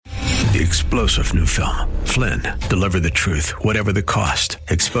the explosive new film, Flynn, Deliver the Truth, Whatever the Cost,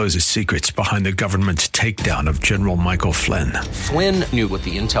 exposes secrets behind the government's takedown of General Michael Flynn. Flynn knew what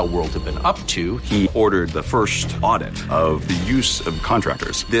the intel world had been up to. He ordered the first audit of the use of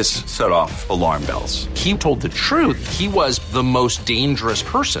contractors. This set off alarm bells. He told the truth. He was the most dangerous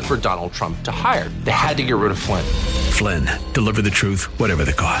person for Donald Trump to hire. They had to get rid of Flynn. Flynn, Deliver the Truth, Whatever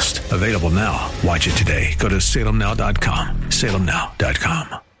the Cost. Available now. Watch it today. Go to salemnow.com.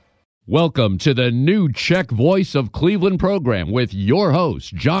 salemnow.com. Welcome to the new Czech Voice of Cleveland program with your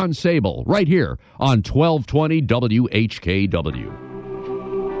host, John Sable, right here on 1220 WHKW.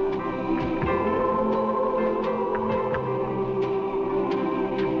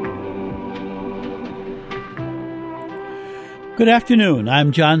 Good afternoon.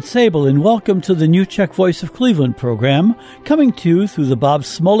 I'm John Sable, and welcome to the new Czech Voice of Cleveland program, coming to you through the Bob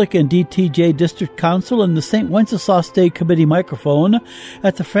Smolik and DTJ District Council and the St. Wenceslas Day Committee microphone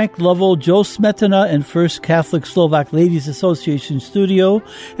at the Frank Lovell, Joe Smetana, and First Catholic Slovak Ladies Association studio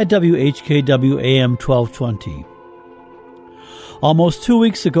at WHKW AM 1220. Almost 2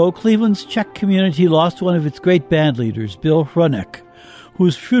 weeks ago, Cleveland's Czech community lost one of its great band leaders, Bill Hronek,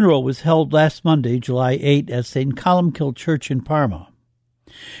 whose funeral was held last Monday, July 8, at St. Columkill Church in Parma.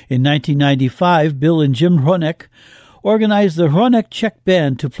 In 1995, Bill and Jim Hronek organized the Hronek Czech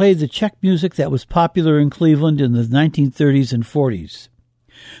Band to play the Czech music that was popular in Cleveland in the 1930s and 40s.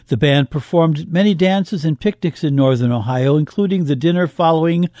 The band performed many dances and picnics in northern Ohio, including the dinner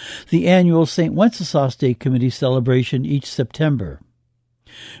following the annual St. Wenceslas Day Committee celebration each September.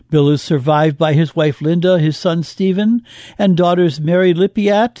 Bill is survived by his wife Linda, his son Stephen, and daughters Mary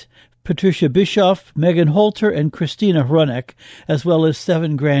Lippiat, Patricia Bischoff, Megan Holter, and Christina Hronek, as well as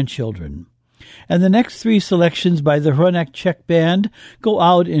 7 grandchildren. And the next 3 selections by the Hronek Czech Band go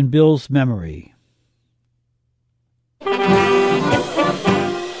out in Bill's memory.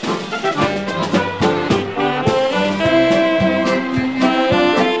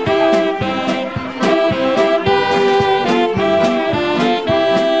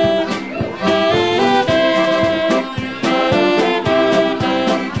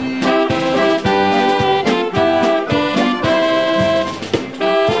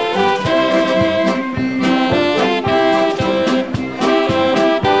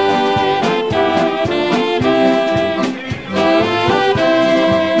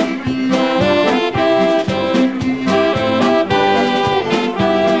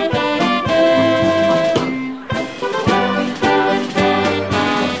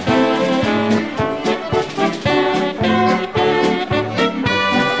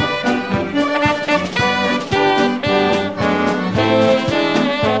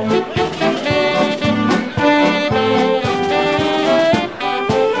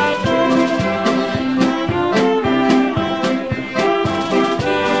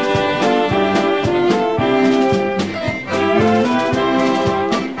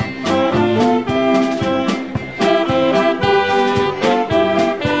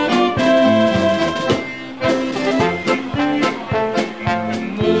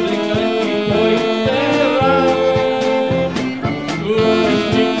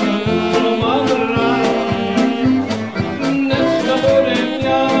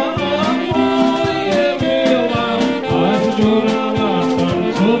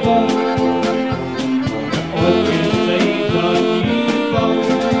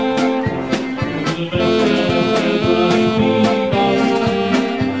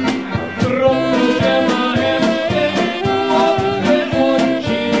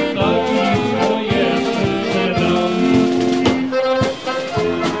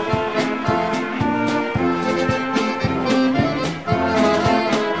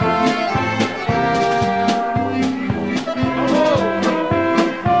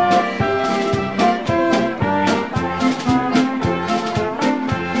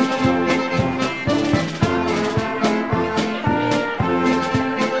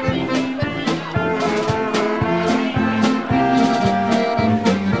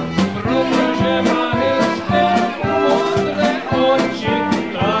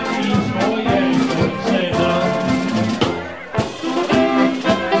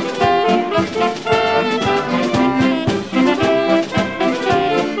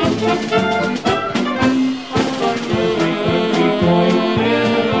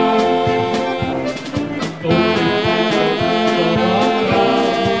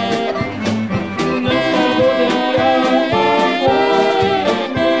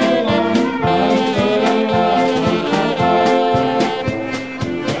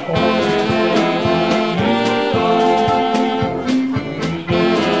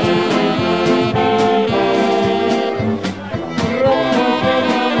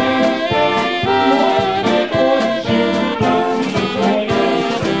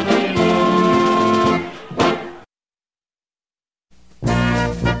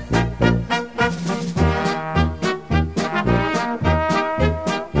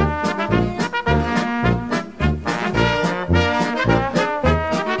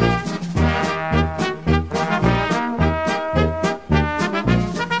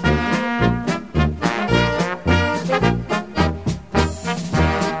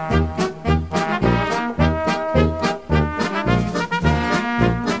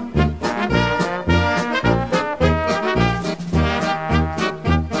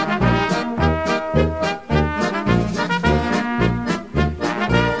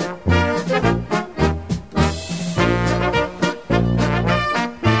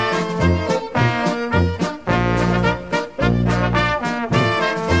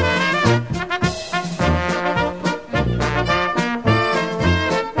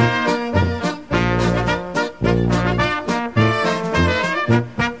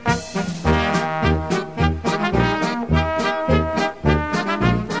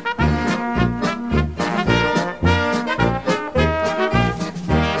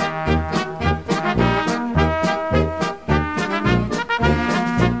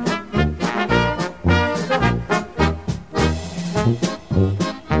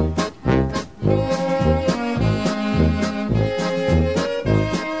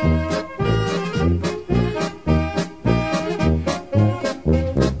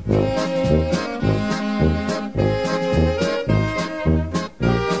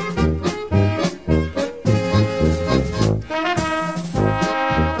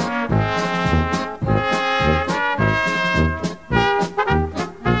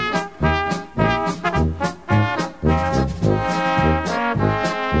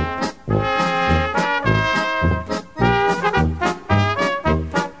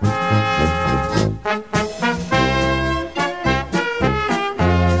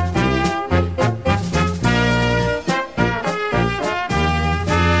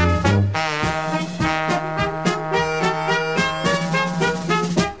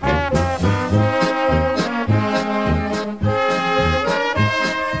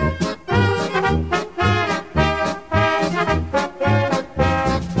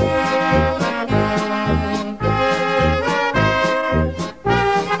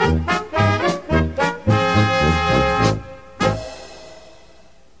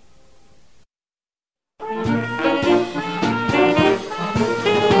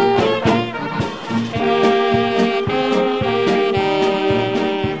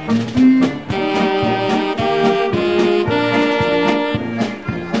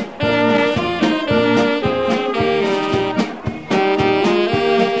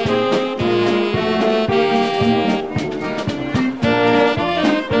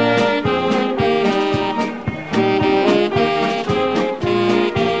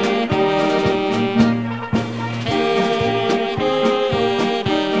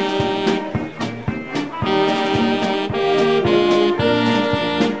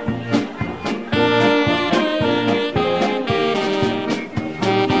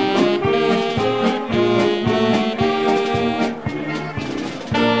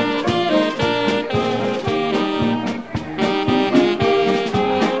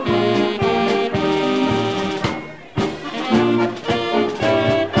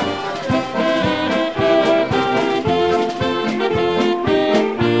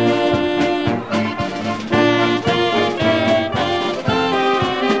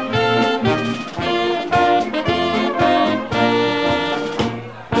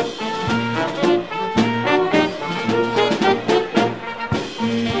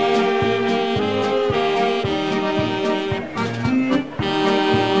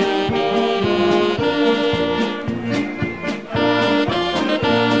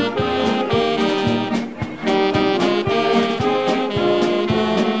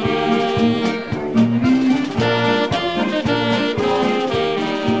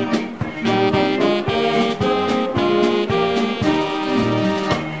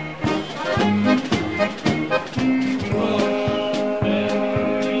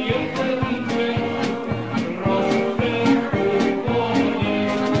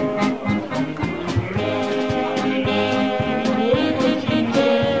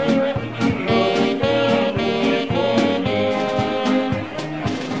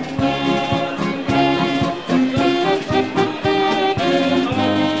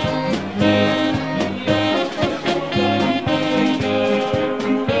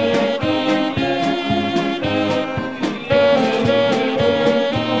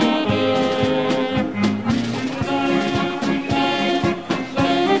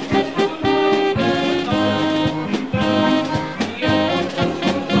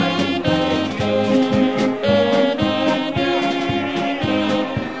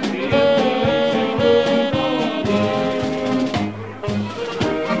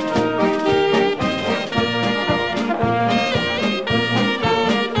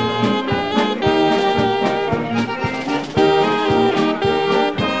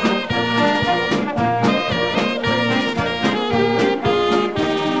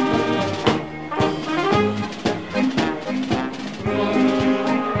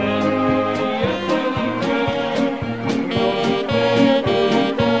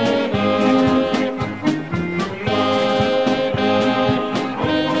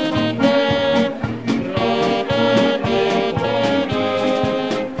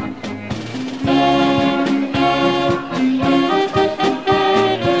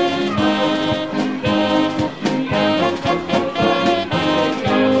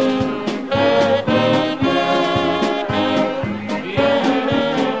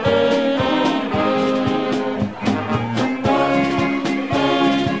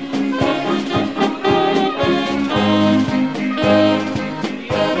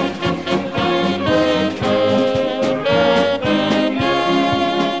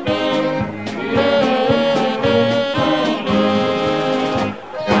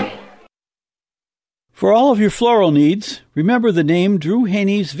 For all of your floral needs, remember the name Drew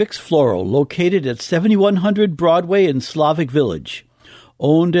Haney's Vicks Floral, located at 7100 Broadway in Slavic Village.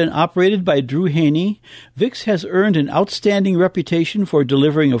 Owned and operated by Drew Haney, Vicks has earned an outstanding reputation for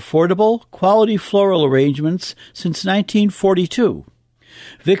delivering affordable, quality floral arrangements since 1942.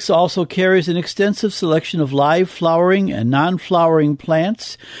 Vicks also carries an extensive selection of live flowering and non-flowering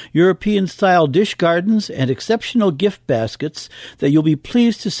plants, European-style dish gardens, and exceptional gift baskets that you'll be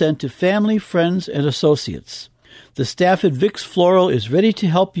pleased to send to family, friends, and associates. The staff at Vicks Floral is ready to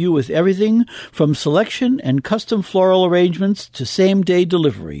help you with everything from selection and custom floral arrangements to same-day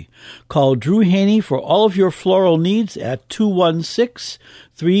delivery. Call Drew Haney for all of your floral needs at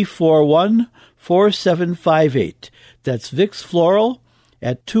 216-341-4758. That's Vicks Floral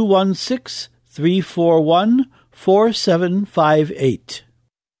at 216-341-4758.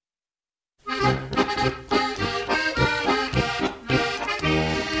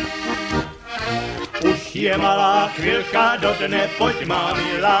 Už je malá chvilka do dne, pojď má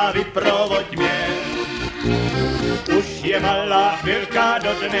milá, vyprovoď mě. Už je malá chvilka do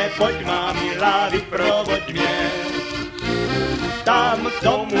dne, pojď má milá, vyprovoď mě. Tam k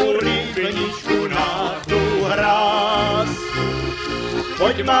tomu rybníčku na tu hráz.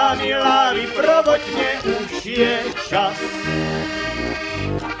 Pojď má milá, vyprovoď mě, už je čas.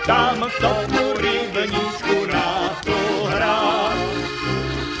 Tam k tomu rybníčku na tu hráz.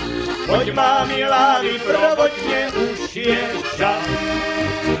 Pojď má milá, vyprovoď mě, už je čas.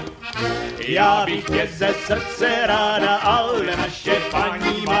 Já bych tě ze srdce ráda, ale naše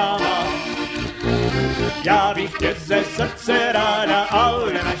paní máma. Já bych tě ze srdce ráda,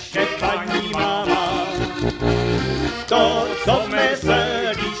 ale naše paní máma. To, co mé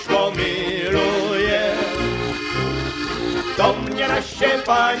srdíčko miluje, to mě naše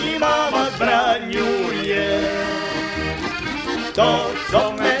paní máma zbraňuje. To,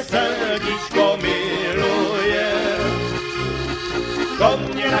 co mé srdíčko miluje, to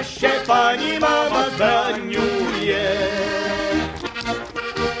mě naše paní máma zbraňuje.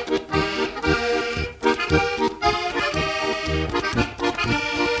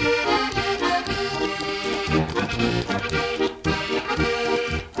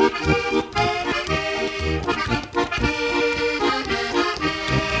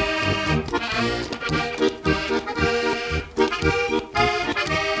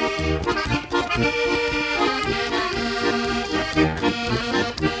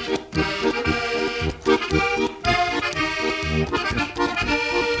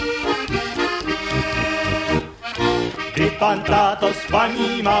 Pan táto s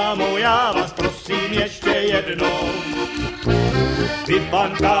paní mámou, já vás prosím ještě jednou. Vy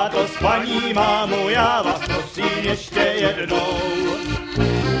pan táto s paní mámou, já vás prosím ještě jednou.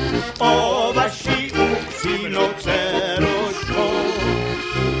 O vaši upřímnou dcerušku,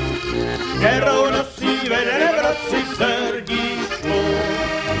 kterou nosí vede v roci srdíčku.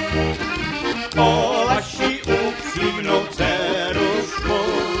 O vaši upřímnou dcerušku,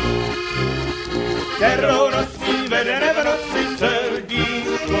 kterou nosí vede v noci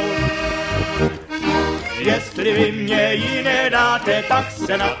srdíčku. Jestli vy mě ji nedáte, tak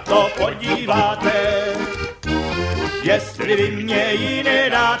se na to podíváte. Jestli vy mě ji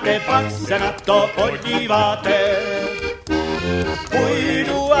nedáte, pak se na to podíváte.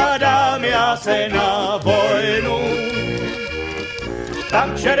 Půjdu a dám já se na vojnu,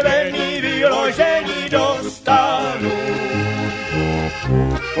 tam červený vyložení dostanu.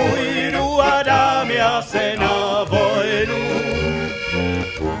 Půjdu a dám já se na vojnu,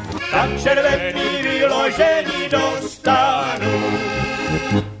 tam červený vyložení dostanu.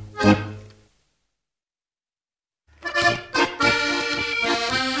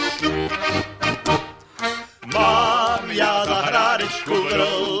 Mám já zahrádečku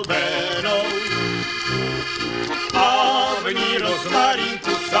roubenou a v ní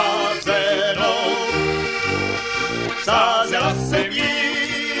rozmarínku sázenou. Sázela jsem jí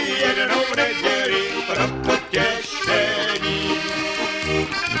jednou v neděli pro potěšení.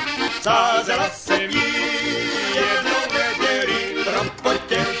 Sázela jsem jí jednou v neděli pro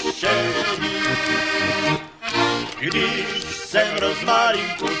potěšení. Když jsem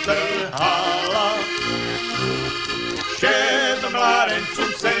rozmarínku trhala, všem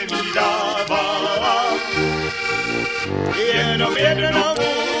mládencům jsem jí dávala. Jenom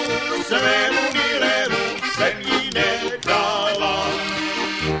jednomu svému milému jsem jí nedala.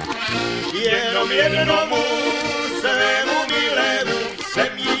 Jenom jednomu svému milému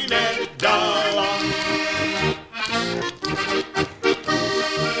jsem jí nedala.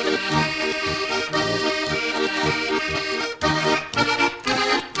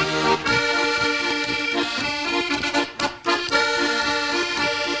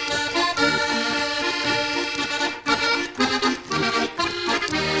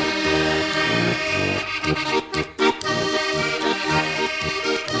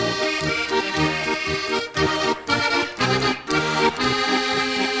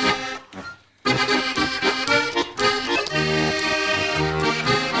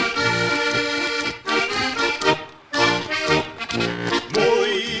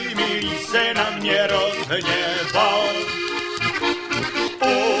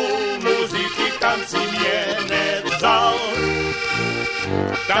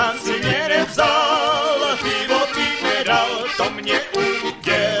 tam si mě nevzal, pivo ty nedal, to mě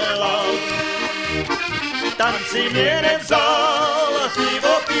udělal. Tam si mě nevzal,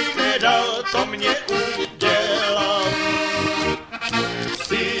 pivo ty nedal, to mě udělal.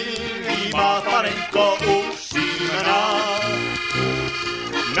 Jsi má panenko upřímná,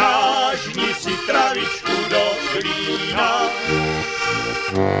 nážni si travičku do klína.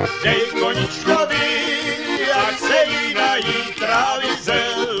 Dej koničkovi, jak se jí nají trávy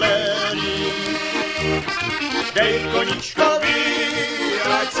zelený. Dej koničkovi,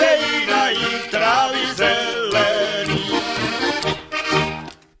 jak se jí nají trávy zelený.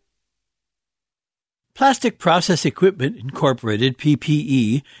 Plastic Process Equipment Incorporated,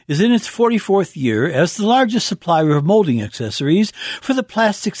 PPE, is in its 44th year as the largest supplier of molding accessories for the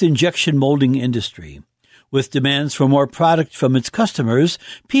plastics injection molding industry. With demands for more product from its customers,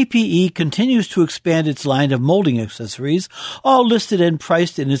 PPE continues to expand its line of molding accessories, all listed and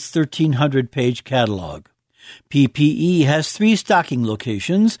priced in its 1,300-page catalog. PPE has 3 stocking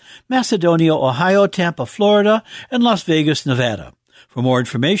locations: Macedonia, Ohio, Tampa, Florida, and Las Vegas, Nevada. For more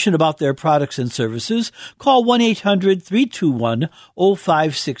information about their products and services, call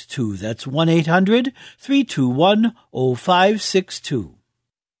 1-800-321-0562. That's 1-800-321-0562.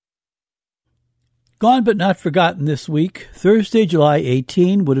 Gone but not forgotten this week, Thursday, July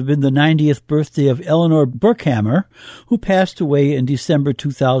 18, would have been the 90th birthday of Eleanor Burkhammer, who passed away in December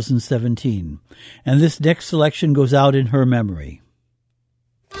 2017. And this next selection goes out in her memory.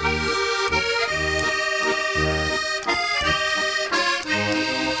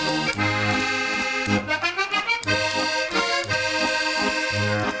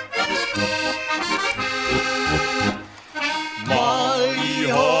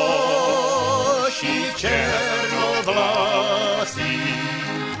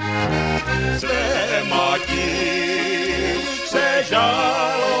 Své matičce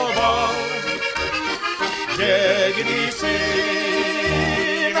žaloval, že kdysi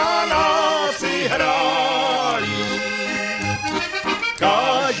na nás si hráli,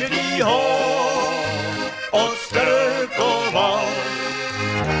 každý ho odstrkoval,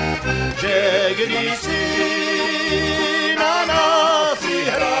 že kdysi na nás si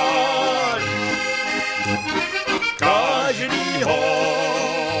hráli, každý ho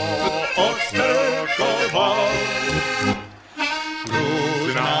odstrkoval.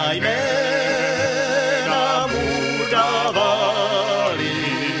 Různá jména mu dávali,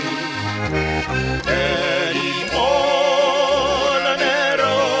 kterým on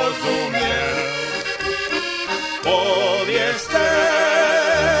nerozuměl. Povězte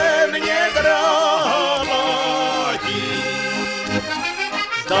mě, drahá mati,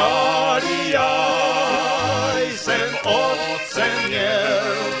 zdali já jsem otce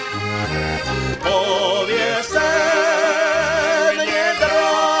měl. Povězte mě,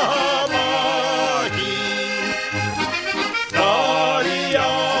 drahá mati, zdali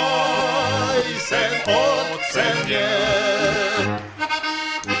já jsem otce měl.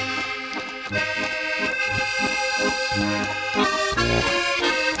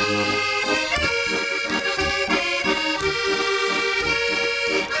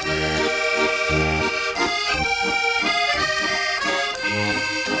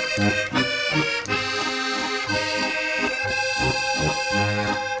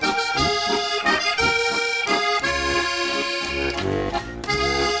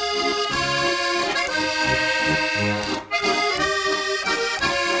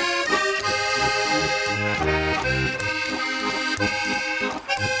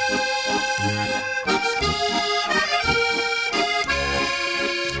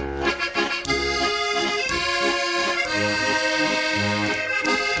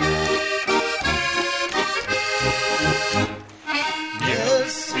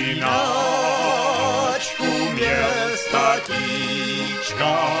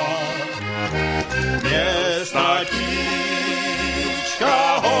 Městatíčka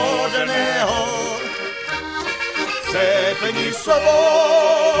hodného, sepni svoje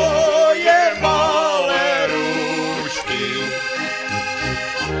malé růžky,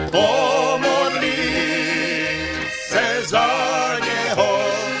 pomodli se za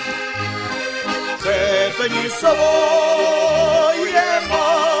něho, sepni svoje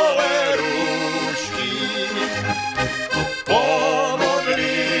malé růžky,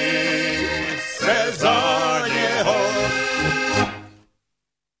 pomodli se za něho.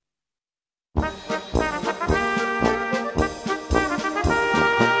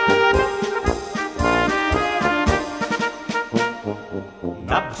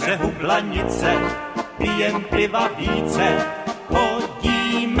 Na břehu Blanice pijem piva více,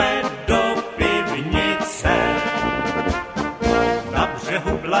 chodíme do pivnice. Na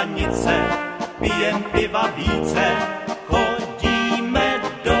břehu planice, pijem piva více, chodíme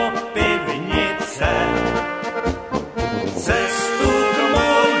do pivnice. Cestu k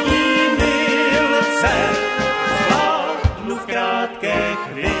mojí milce zvládnu v krátké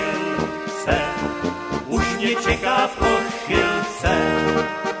chvilce, už mě čeká v košilce.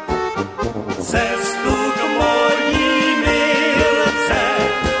 Cestu k mojí milce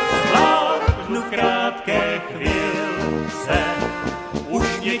zvládnu v krátké chvilce, už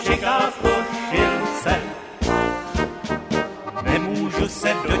mě čeká v košilce. Nemůžu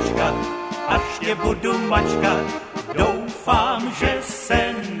se dočkat, až tě budu mačkat, doufám, že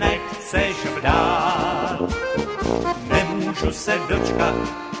se nechceš vdát. Nemůžu se dočkat,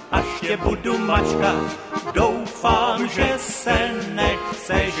 až tě budu mačkat, doufám, že se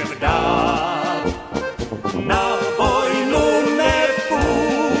nechceš vdát. Na vojnu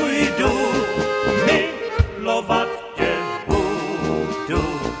nepůjdu, milovat tě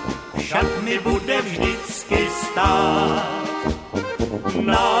budu, však mi bude vždycky stát.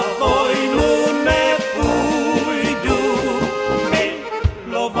 Na vojnu nepůjdu,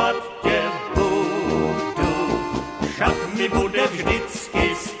 milovat tě budu, však mi bude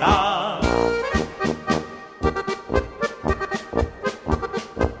vždycky stát.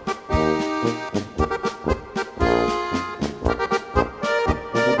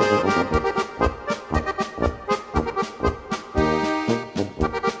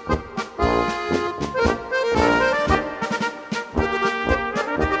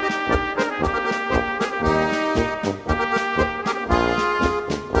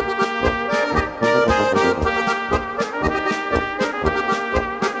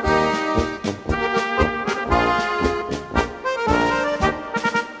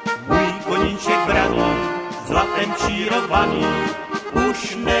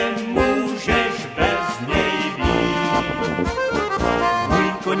 Už nemůžeš bez něj být.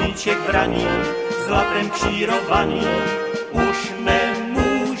 Můj koníček vraný, zlatem čírovaný, už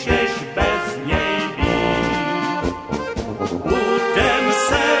nemůžeš bez něj být. Budem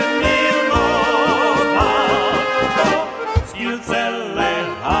se milovat, po stílce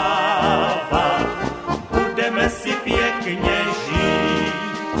lehávat, budeme si pěkně žít.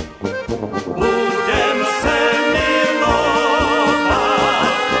 Budem se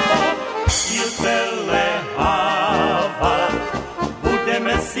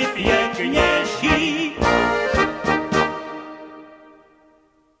si pěkně žít.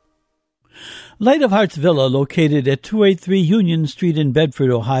 Light of Hearts Villa, located at 283 Union Street in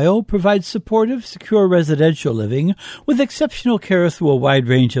Bedford, Ohio, provides supportive, secure residential living with exceptional care through a wide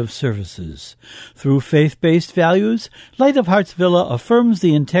range of services. Through faith-based values, Light of Hearts Villa affirms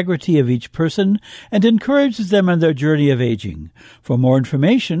the integrity of each person and encourages them on their journey of aging. For more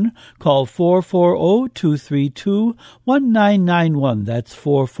information, call 440-232-1991. That's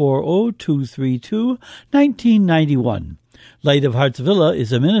 440-232-1991. Light of Hearts Villa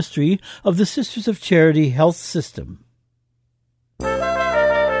is a ministry of the Sisters of Charity Health System.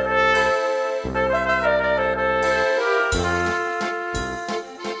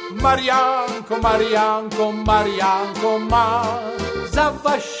 Mariánko, Mariánko, Mariánko má za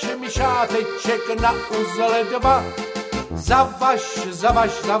vaš myšáteček na uzle 2. Za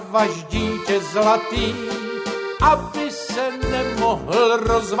vaš dítě zlatý, aby se nemohl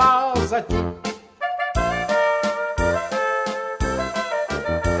rozvázat.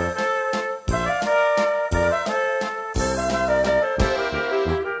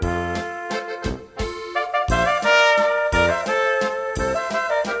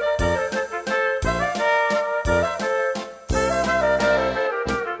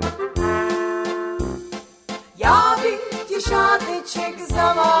 Šáteček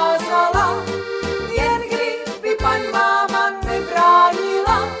zavázala, jen kdyby pan máma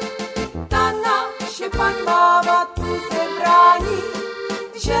nebránila. Ta naše pan máma tu se brání,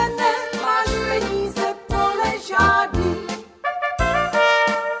 že nemáš peníze pole žádný.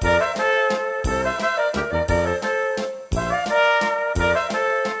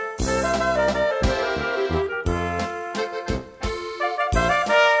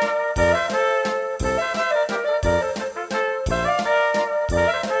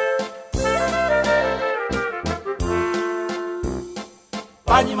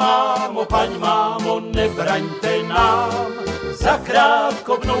 Paň mámo, nebraňte nám,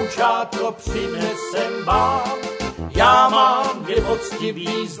 zakrátko vnoučátko přinesem vám. Já mám 2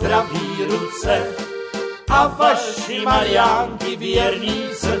 poctivý zdravý ruce a vaši Mariánky věrný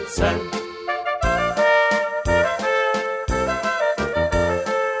srdce.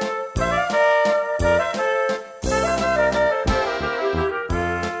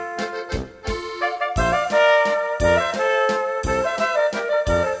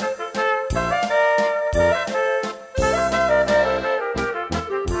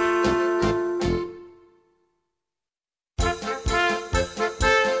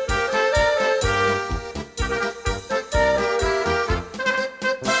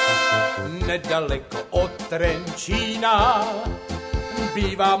 nedaleko od Trenčína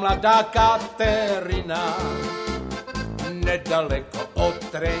bývá mladá Katerina. Nedaleko od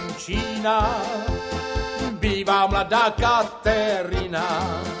Trenčína bývá mladá Katerina.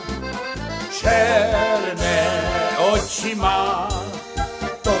 Černé oči má,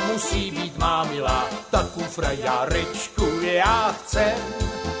 to musí být má milá, takú frajarečku já chcem,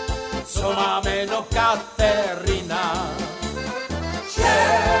 co má jméno Katerina.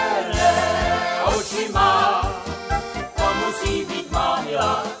 Černé oči má, to musí být má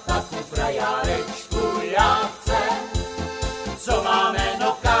milá, takú frajarečku já chcem, co má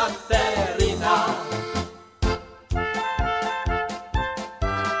jméno Katerina.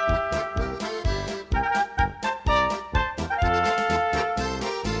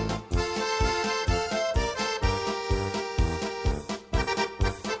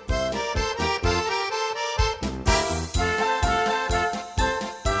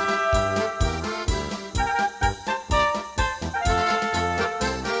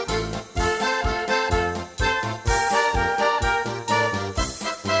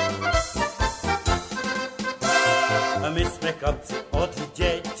 My jsme chlapci od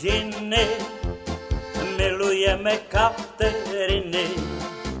dědiny, milujeme Kateriny.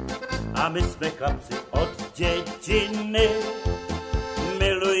 A my jsme chlapci od dědiny,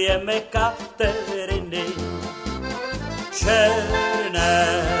 milujeme Kateriny.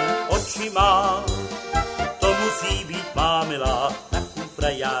 Černé oči má, to musí být má milá, takú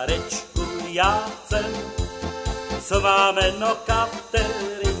frajárečku já chcem, co má jméno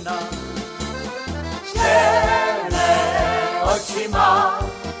Katerina. Černé oči má,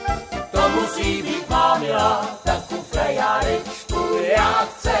 to musí být má milá, takú frajárečku já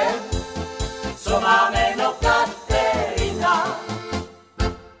chcem, co má jméno Katerina.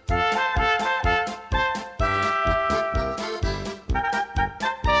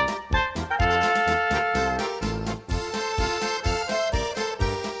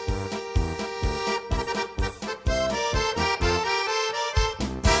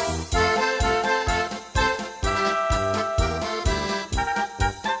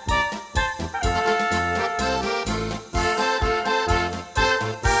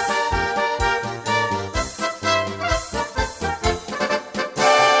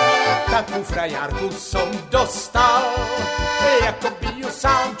 Takú frajárku som dostal, jako by ju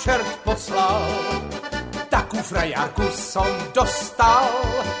sám čert poslal. Takú frajárku som dostal,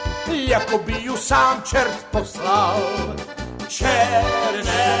 jako by ju sám čert poslal.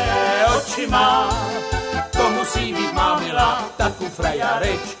 Černé oči má, to musí být má milá, takú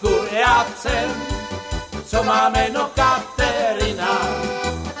frajárečku já chcem, co má jméno Katerina.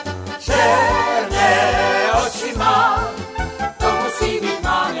 Černé oči má, to musí být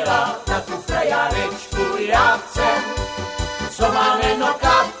má milá, takú frajárečku já chcem, co má jméno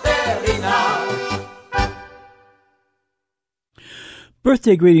Katerina.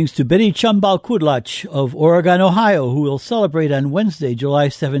 Birthday greetings to Betty Chumbal Kudlach of Oregon, Ohio, who will celebrate on Wednesday, July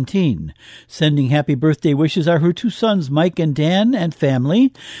 17. Sending happy birthday wishes are her two sons, Mike and Dan, and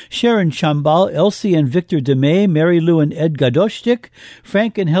family, Sharon Chumbal, Elsie and Victor DeMay, Mary Lou and Ed Gadoshtik,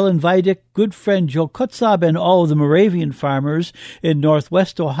 Frank and Helen Vidic, good friend Joe Kutzab, and all of the Moravian farmers in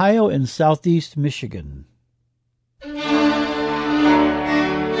northwest Ohio and southeast Michigan.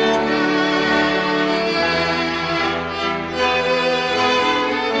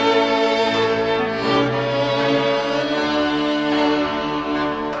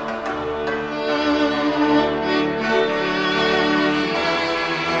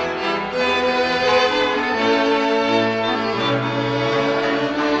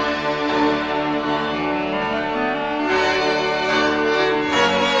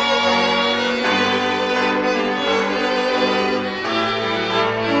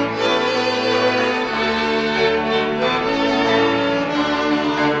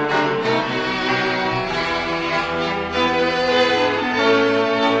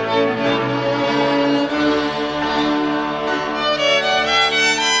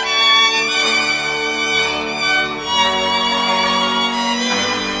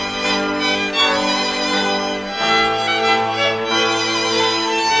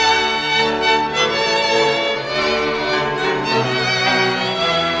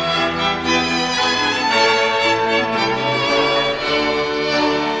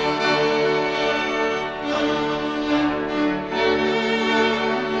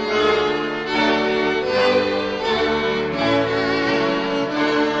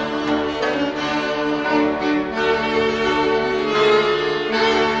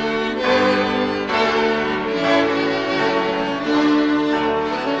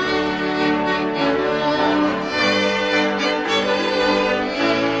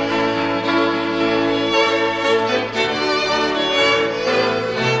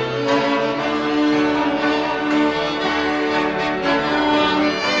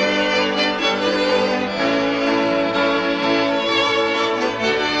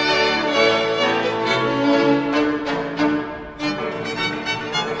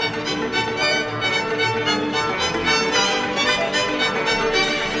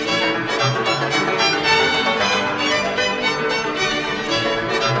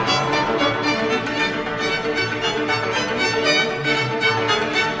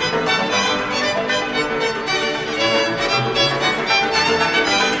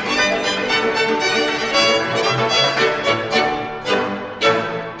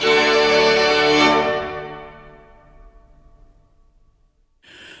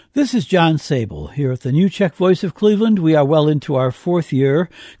 This is John Sable. Here at the New Czech Voice of Cleveland, we are well into our fourth year,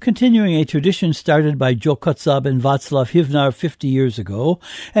 continuing a tradition started by Joe Kotzab and Václav Hivnar 50 years ago,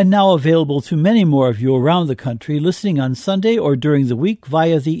 and now available to many more of you around the country listening on Sunday or during the week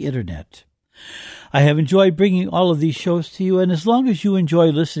via the Internet. I have enjoyed bringing all of these shows to you, and as long as you enjoy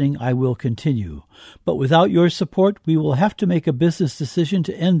listening, I will continue. But without your support, we will have to make a business decision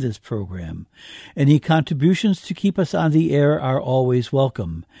to end this program. Any contributions to keep us on the air are always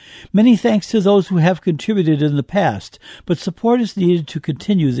welcome. Many thanks to those who have contributed in the past, but support is needed to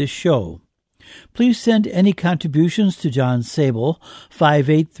continue this show. Please send any contributions to John Sable,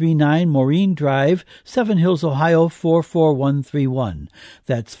 5839 Maureen Drive, Seven Hills, Ohio 44131.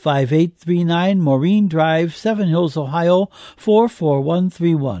 That's 5839 Maureen Drive, Seven Hills, Ohio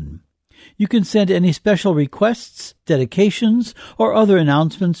 44131. You can send any special requests, dedications, or other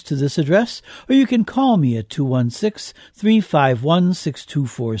announcements to this address, or you can call me at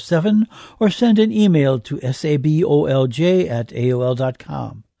 216-351-6247, or send an email to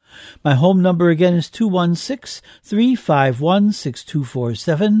sabolj@aol.com. My home number again is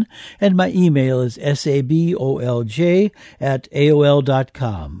 216-351-6247, and my email is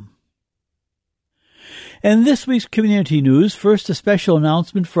sabolj@aol.com. And this week's community news, first a special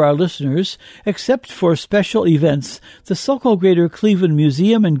announcement for our listeners. Except for special events, the Sokol Greater Cleveland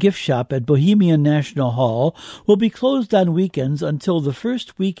Museum and Gift Shop at Bohemian National Hall will be closed on weekends until the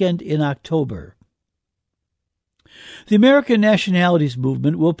first weekend in October. The American Nationalities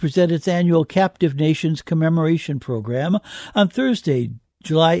Movement will present its annual Captive Nations Commemoration Program on Thursday,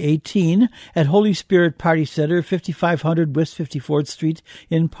 July 18 at Holy Spirit Party Center, 5500 West 54th Street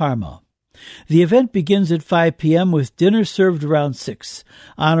in Parma. The event begins at 5 p.m. with dinner served around 6.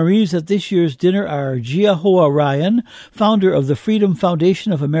 Honorees at this year's dinner are Gia Hoa Ryan, founder of the Freedom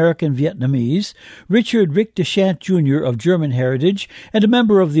Foundation of American Vietnamese, Richard Rick DeShant Jr. of German heritage, and a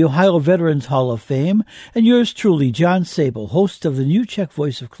member of the Ohio Veterans Hall of Fame, and yours truly, John Sable, host of the New Czech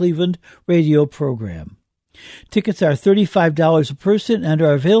Voice of Cleveland radio program. Tickets are $35 a person and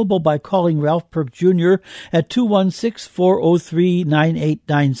are available by calling Ralph Perk Jr. at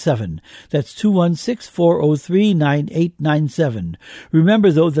 216-403-9897. That's 216-403-9897.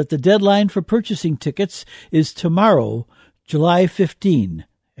 Remember, though, that the deadline for purchasing tickets is tomorrow, July 15.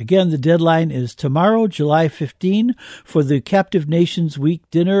 Again, the deadline is tomorrow, July 15, for the Captive Nations Week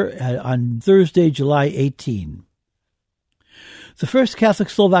dinner on Thursday, July 18. The First Catholic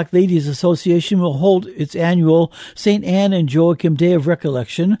Slovak Ladies Association will hold its annual St. Anne and Joachim Day of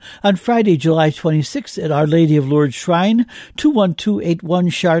Recollection on Friday, July 26 at Our Lady of Lourdes Shrine,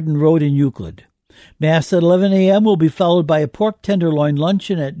 21281 Chardon Road in Euclid. Mass at 11 a.m. will be followed by a pork tenderloin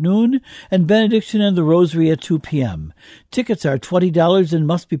luncheon at noon and benediction and the rosary at 2 p.m. Tickets are $20 and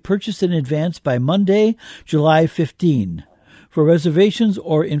must be purchased in advance by Monday, July 15. For reservations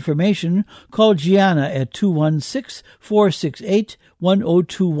or information, call Gianna at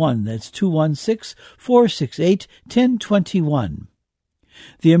 216-468-1021. That's 216-468-1021.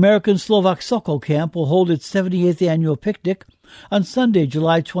 The American Slovak Sokol Camp will hold its 78th annual picnic on Sunday,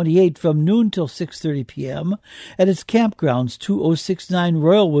 July 28 from noon till 6:30 p.m. at its campgrounds 2069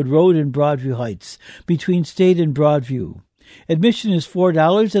 Royalwood Road in Broadview Heights, between State and Broadview. Admission is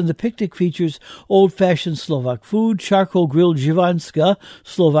 $4, and the picnic features old-fashioned Slovak food, charcoal-grilled Jivanska,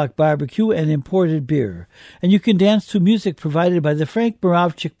 Slovak barbecue, and imported beer. And you can dance to music provided by the Frank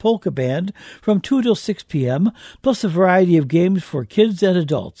Moravchik Polka Band from 2 till 6 p.m., plus a variety of games for kids and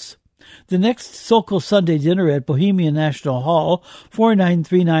adults. The next Sokol Sunday dinner at Bohemian National Hall,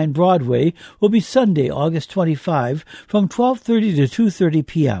 4939 Broadway, will be Sunday, August 25, from 12:30 to 2:30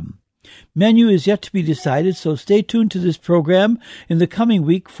 p.m. Menu is yet to be decided, so stay tuned to this program in the coming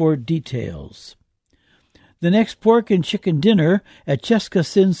week for details. The next pork and chicken dinner at Cheska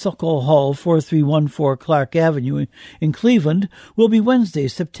Sin Sokol Hall, 4314 Clark Avenue in Cleveland, will be Wednesday,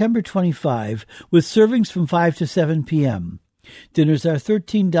 September 25, with servings from 5 to 7 p.m. Dinners are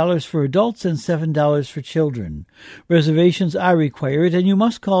 $13 for adults and $7 for children. Reservations are required, and you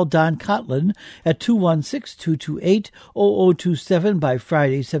must call Don Cotlin at 216-228-0027 by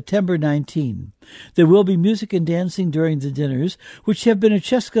Friday, September 19. There will be music and dancing during the dinners, which have been a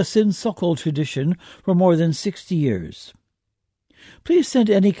Cheska Sin Sokol tradition for more than 60 years. Please send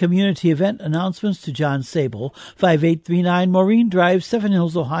any community event announcements to John Sable, 5839 Maureen Drive, Seven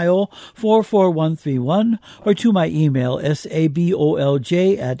Hills, Ohio, 44131, or to my email,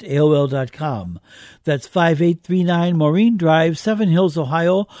 sabolj@aol.com. That's 5839 Maureen Drive, Seven Hills,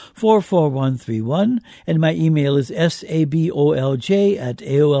 Ohio, 44131, and my email is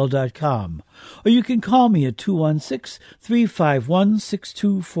sabolj@aol.com. Or you can call me at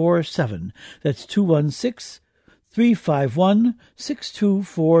 216-351-6247. That's 216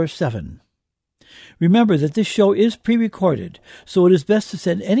 888-351-6247. Remember that this show is pre-recorded, so it is best to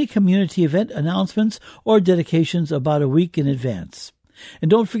send any community event announcements or dedications about a week in advance.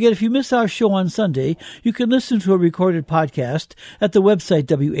 And don't forget, if you miss our show on Sunday, you can listen to a recorded podcast at the website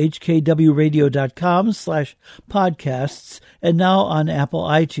whkwradio.com/podcasts and now on Apple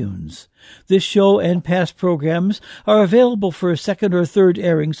iTunes. This show and past programs are available for a second or third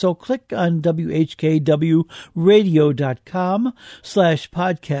airing, so click on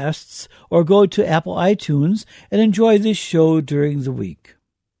whkwradio.com/podcasts or go to Apple iTunes and enjoy this show during the week.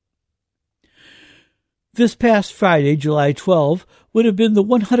 This past Friday, July 12, would have been the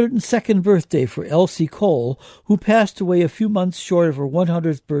 102nd birthday for Elsie Cole, who passed away a few months short of her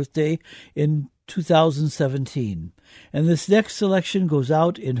 100th birthday in 2017. And this next selection goes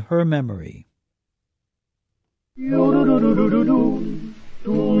out in her memory.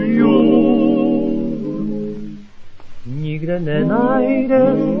 Nikde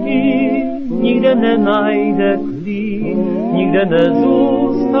nenajde stín, nikde nenajde klín, nikde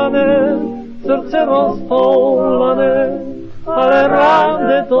nezůstane srdce roztoulané, ale rád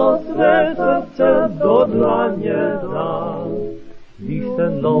jde to své srdce do dlaně dá. Když se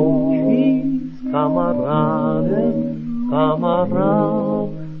loučí s kamarádem,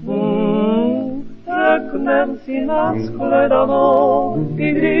 řeknem si nashledanou,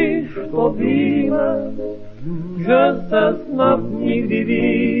 i když to víme, že se snad nikdy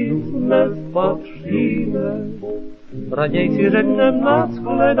víc nespatříme. Raději si řeknem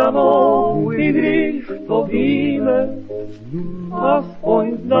nashledanou, i když to víme,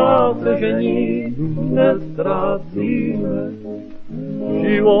 aspoň zdá se, že nic neztrácíme.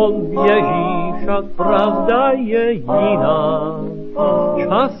 Život běží, však pravda je jiná,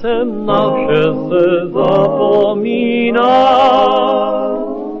 časem na vše se zapomíná.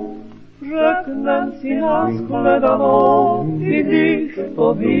 Řeknem si nashledanou, i když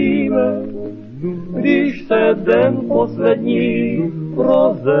to víme, když se den poslední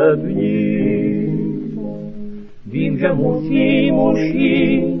rozední. Vím, že musím už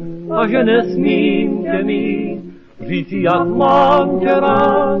jít a že nesmím tě mít, říci, jak mám tě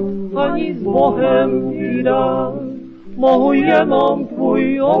rád, ani s Bohem ti dát. Mohu jenom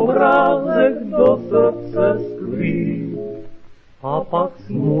tvůj obrázek do srdce skrýt. A pak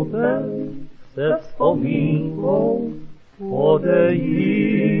smutek se vzpomínkou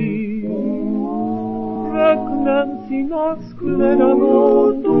odejít. Řeknem si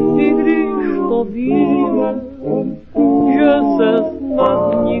nashledanou, i když to víme, že se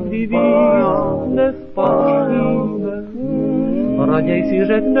snad nikdy víc nespatříme. Raději si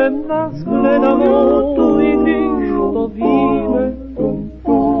řeknem nashledanou, i když to víme,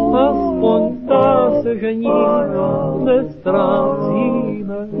 aspoň zdá se, že nic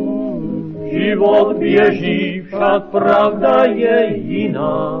neztrácíme. Život běží, však pravda je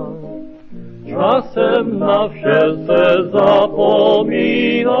jiná, časem na vše se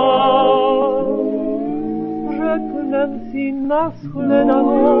zapomíná. Řeknem si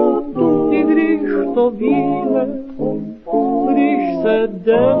nashledanou, i když to víme, když se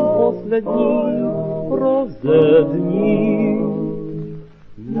den poslední rozední.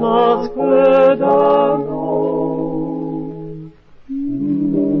 Nashledanou.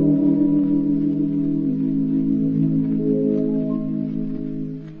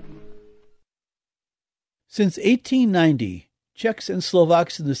 Since 1890, Czechs and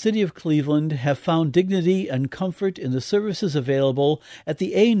Slovaks in the city of Cleveland have found dignity and comfort in the services available at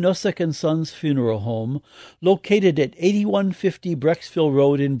the A. Nosek & Sons Funeral Home, located at 8150 Brecksville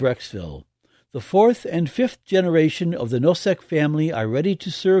Road in Brecksville. The fourth and fifth generation of the Nosek family are ready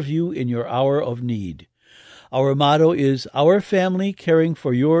to serve you in your hour of need. Our motto is Our Family Caring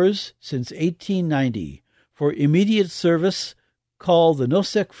for Yours since 1890. For immediate service, call the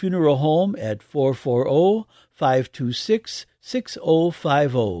Nosek Funeral Home at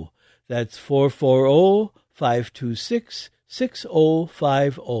 440-526-6050. That's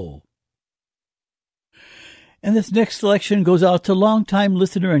 440-526-6050. And this next selection goes out to longtime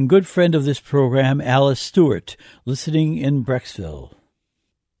listener and good friend of this program, Alice Stewart, listening in Brecksville.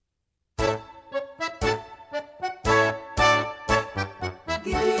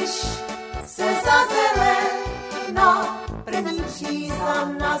 Když se zazele na první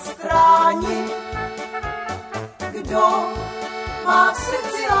přízam na stráni, kdo má v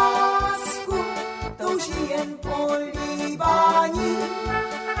srdci lásku, touží jen po líbání.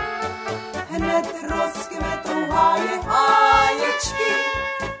 Hned rozkvetou háječky,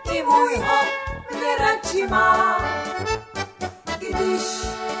 i můj hop nejradši má. Když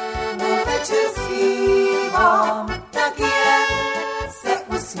mu večer zpívám, tak jen se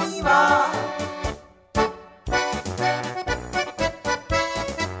usmívá.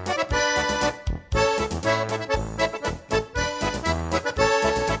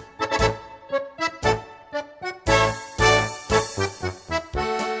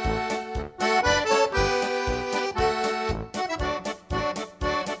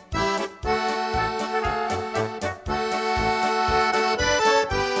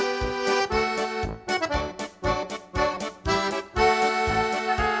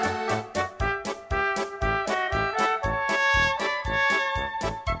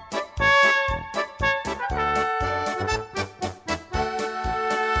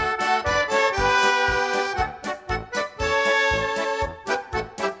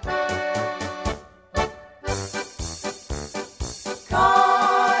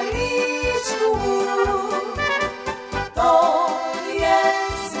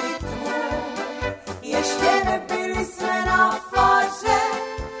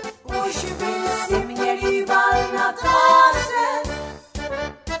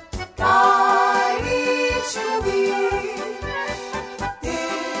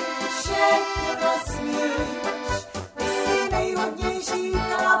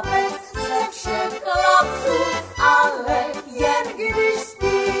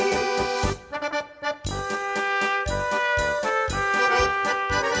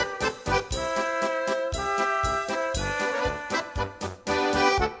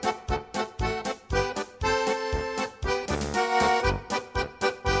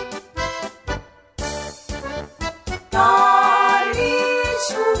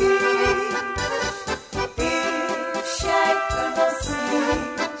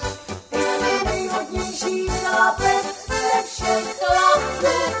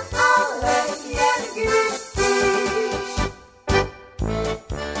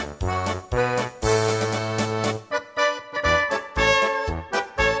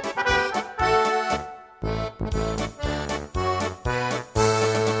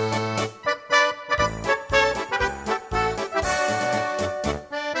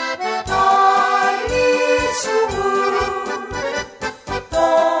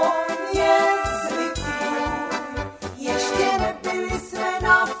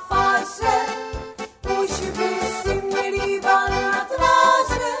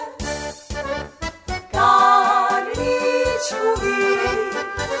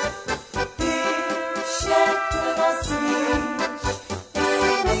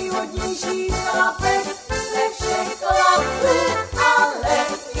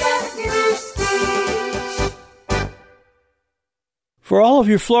 For all of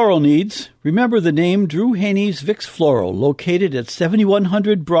your floral needs, remember the name Drew Haney's Vicks Floral, located at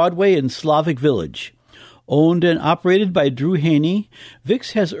 7100 Broadway in Slavic Village. Owned and operated by Drew Haney,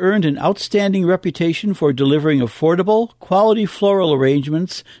 Vicks has earned an outstanding reputation for delivering affordable, quality floral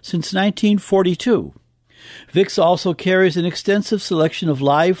arrangements since 1942. Vicks also carries an extensive selection of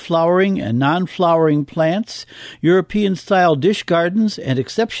live flowering and non-flowering plants, European-style dish gardens, and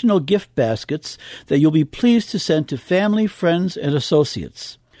exceptional gift baskets that you'll be pleased to send to family, friends, and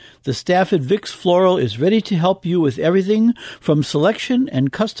associates. The staff at Vicks Floral is ready to help you with everything from selection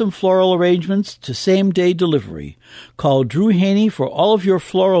and custom floral arrangements to same-day delivery. Call Drew Haney for all of your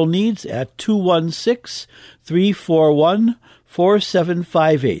floral needs at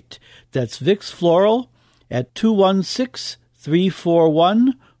 216-341-4758. That's Vicks Floral at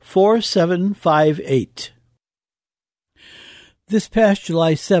 216-341-4758. This past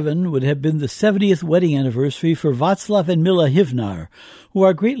July 7 would have been the 70th wedding anniversary for Václav and Mila Hivnar, who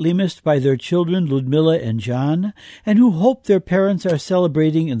are greatly missed by their children Ludmila and John, and who hope their parents are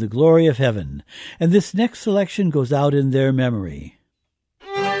celebrating in the glory of heaven. And this next selection goes out in their memory.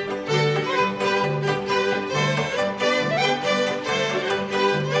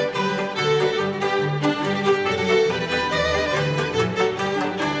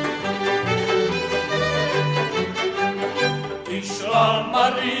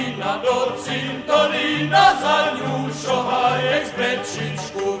 Marina do cintorina, za nią szocharek z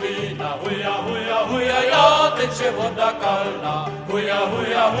beczyczku wina. Huja, huja, huja, ja, tecze woda kalna. Huja,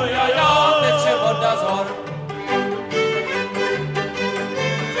 huja, huja, ja, tecze woda z hor.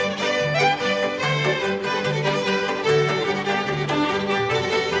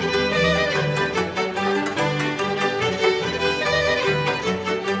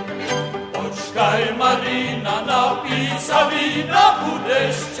 Poczekaj, Marina, napisa wina,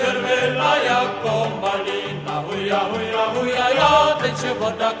 budeš červena jako malina. Huja, huja, huja, ja, teče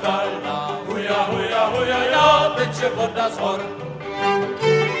voda kalna. Huja, huja, huja, ja, teče voda z hor.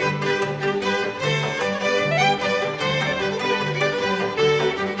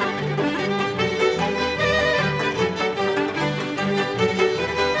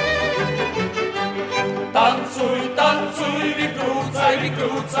 Tancuj, tancuj, wykrócaj,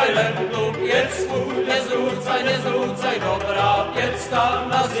 wykrócaj, lędu piec swój, nie zrzucaj, dobra piecka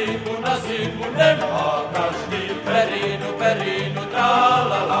na zimu, nie ma każdy perinu, perinu, tra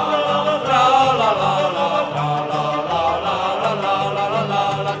la la la, tra la la la, tra la la la, la la la la la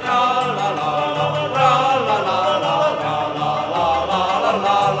la, tra la la la, tra la la la, tra la la la la la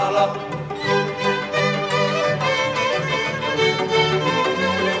la la.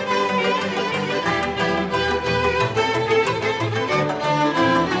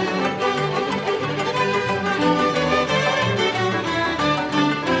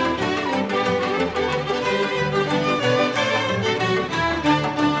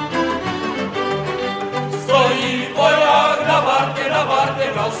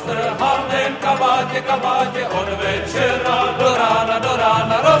 Roztrhanym kabacie, od wieczera do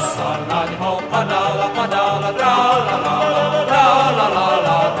rana, rosa na nią padala, tra la la la, tra la la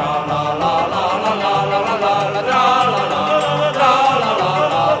la, tra la la la, la la la la la, tra la la la, tra la la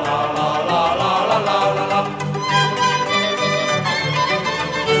la, tra la la la la la la.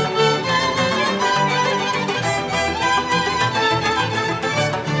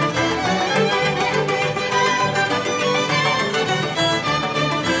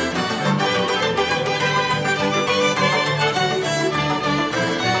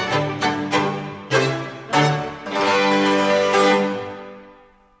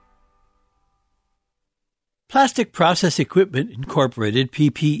 Plastic Process Equipment Incorporated,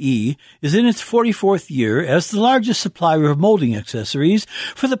 PPE, is in its 44th year as the largest supplier of molding accessories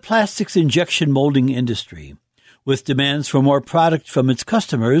for the plastics injection molding industry. With demands for more product from its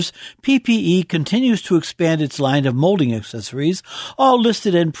customers, PPE continues to expand its line of molding accessories, all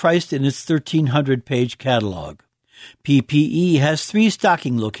listed and priced in its 1,300-page catalog. PPE has 3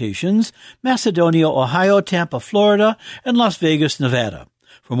 stocking locations: Macedonia, Ohio, Tampa, Florida, and Las Vegas, Nevada.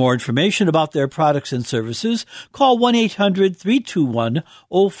 For more information about their products and services, call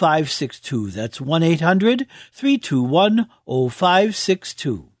 1-800-321-0562. That's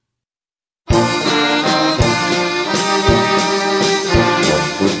 1-800-321-0562.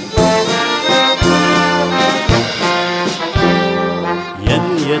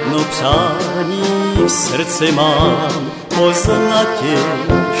 Jen jedno přání v srdci mám, poznat tě,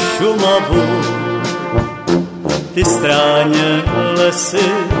 Šumavu. Ty stráně lesy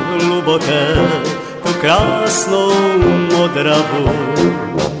hluboké, tu krásnou Modravu.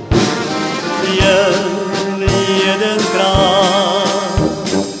 Jen jedenkrát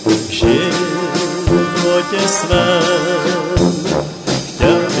v životě svém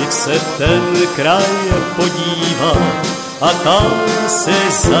se v ten kraj podívat a tam si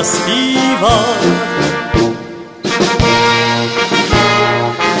zaspívat.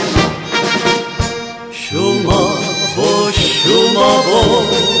 Šumavo, Šumavo,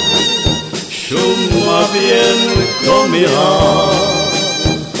 Šumavěnko milá,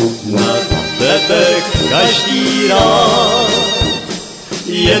 na tebe každý rád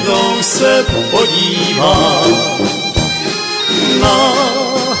jednou se podívá. Na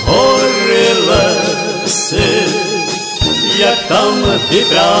hory lesy, jak tam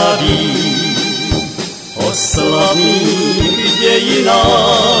vypráví o slavných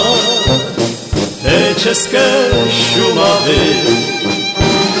dějinách té české Šumavy.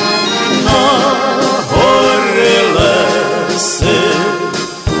 Na hory lesy,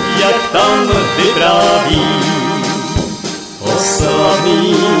 jak tam vypráví o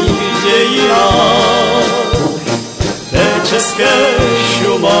slavných dějinách té české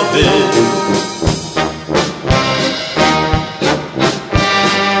Šumavy.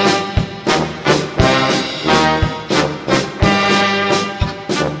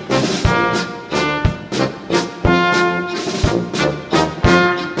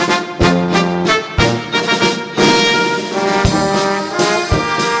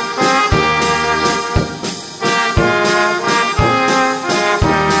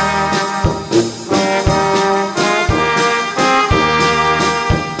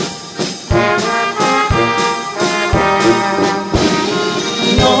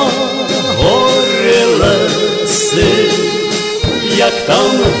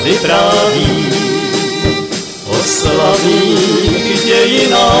 Vypráví o slavných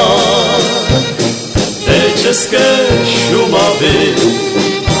dějinách té české Šumavy.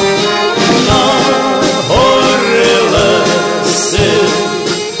 Na hory lesy,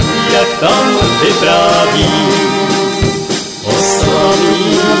 jak tam vypráví o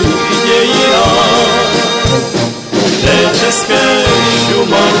slavných dějinách té české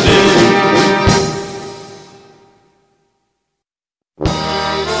Šumavy.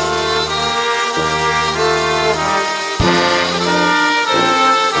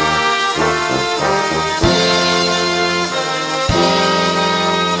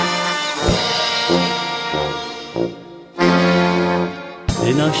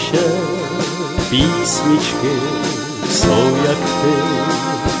 Naše písničky jsou jak ty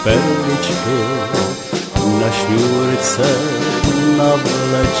perličky na šňůrce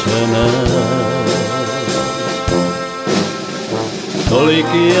navlečené.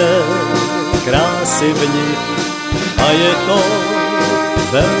 Tolik je krásy v nich a je to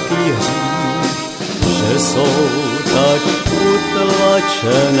velký hřích, že jsou tak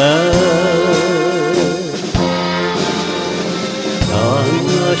utlačené. Ta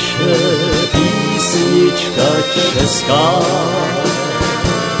naše písnička česká,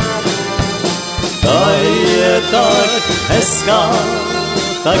 ta je tak hezká,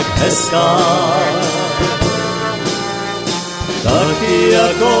 tak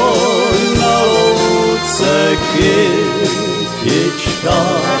jako na louce kytička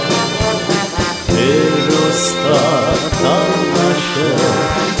vyrostla ta naše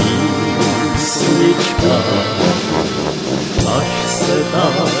písnička. Až se ta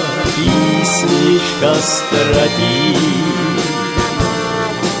písnička ztratí,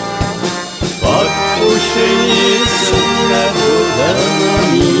 pak už nic nebudeme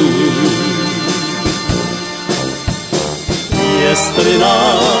mít. Jestli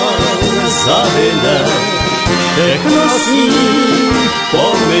nám zahyne, všechno s ním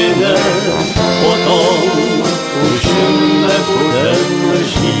pomine, potom už nebudeme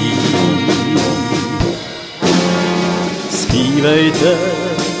žít. Zpívejte,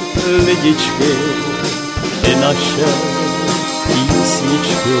 lidičky, ty naše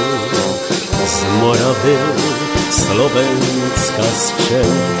písničky z Moravy, Slovenska, z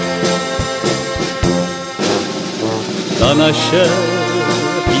Čech. Ta naše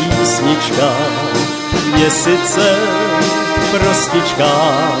písnička je sice prostička,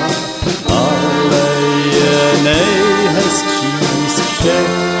 ale je nejhezčí z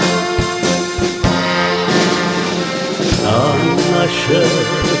všech. Ta naše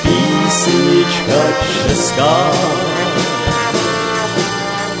písnička česká,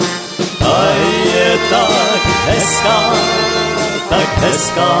 ta je tak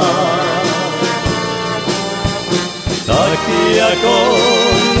hezká, tak jako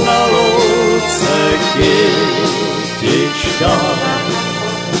na louce kytička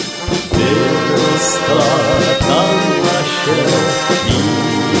vyrostla ta naše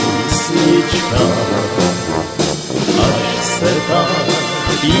písnička. Až se ta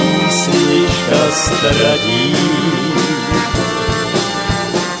písnička ztratí,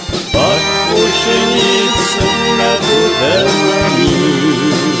 nic nebudeme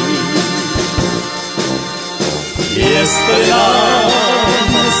mít. Jestli nám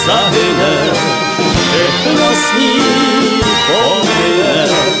zahyne, všechno s ní pomine,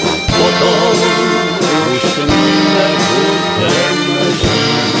 potom už nebudeme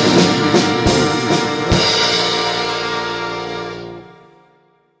žít.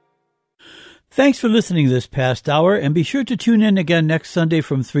 Thanks for listening this past hour, and be sure to tune in again next Sunday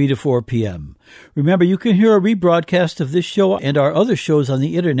from 3 to 4 p.m. Remember, you can hear a rebroadcast of this show and our other shows on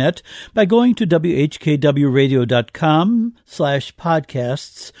the Internet by going to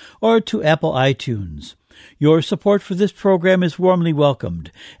whkwradio.com/podcasts or to Apple iTunes. Your support for this program is warmly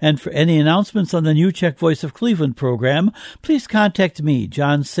welcomed, and for any announcements on the New Czech Voice of Cleveland program, please contact me,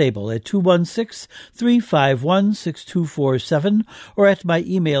 John Sable, at 216-351-6247 or at my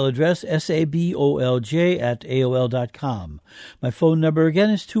email address, sabolj@aol.com. My phone number again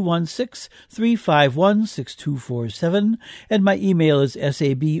is 216-351-6247, and my email is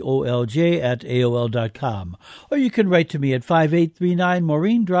sabolj@aol.com. Or you can write to me at 5839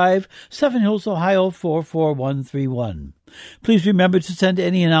 Maureen Drive, Seven Hills, Ohio, 44131. Please remember to send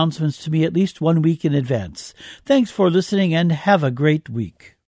any announcements to me at least 1 week in advance. Thanks for listening, and have a great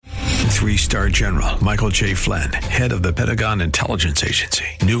week. 3-star General Michael J. Flynn, head of the Pentagon Intelligence Agency,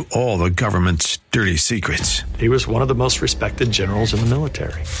 knew all the government's dirty secrets. He was one of the most respected generals in the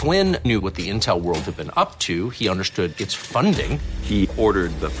military. Flynn knew what the intel world had been up to. He understood its funding. He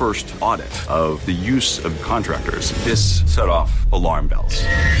ordered the first audit of the use of contractors. This set off alarm bells.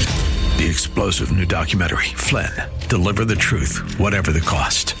 The explosive new documentary, Flynn, Deliver the Truth, Whatever the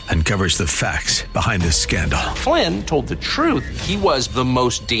Cost, uncovers the facts behind this scandal. Flynn told the truth. He was the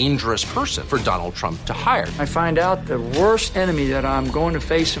most dangerous person for Donald Trump to hire. I find out the worst enemy that I'm going to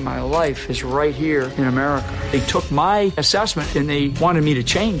face in my life is right here in America. They took my assessment and they wanted me to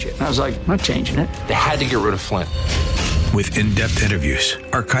change it. And I was like, I'm not changing it. They had to get rid of Flynn. With in-depth interviews,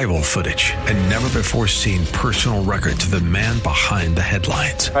 archival footage, and never-before-seen personal records of the man behind the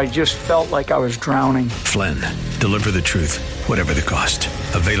headlines. I just felt like I was drowning. Flynn, Deliver the Truth, Whatever the Cost.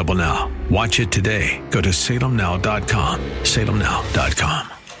 Available now. Watch it today. Go to salemnow.com.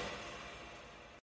 salemnow.com.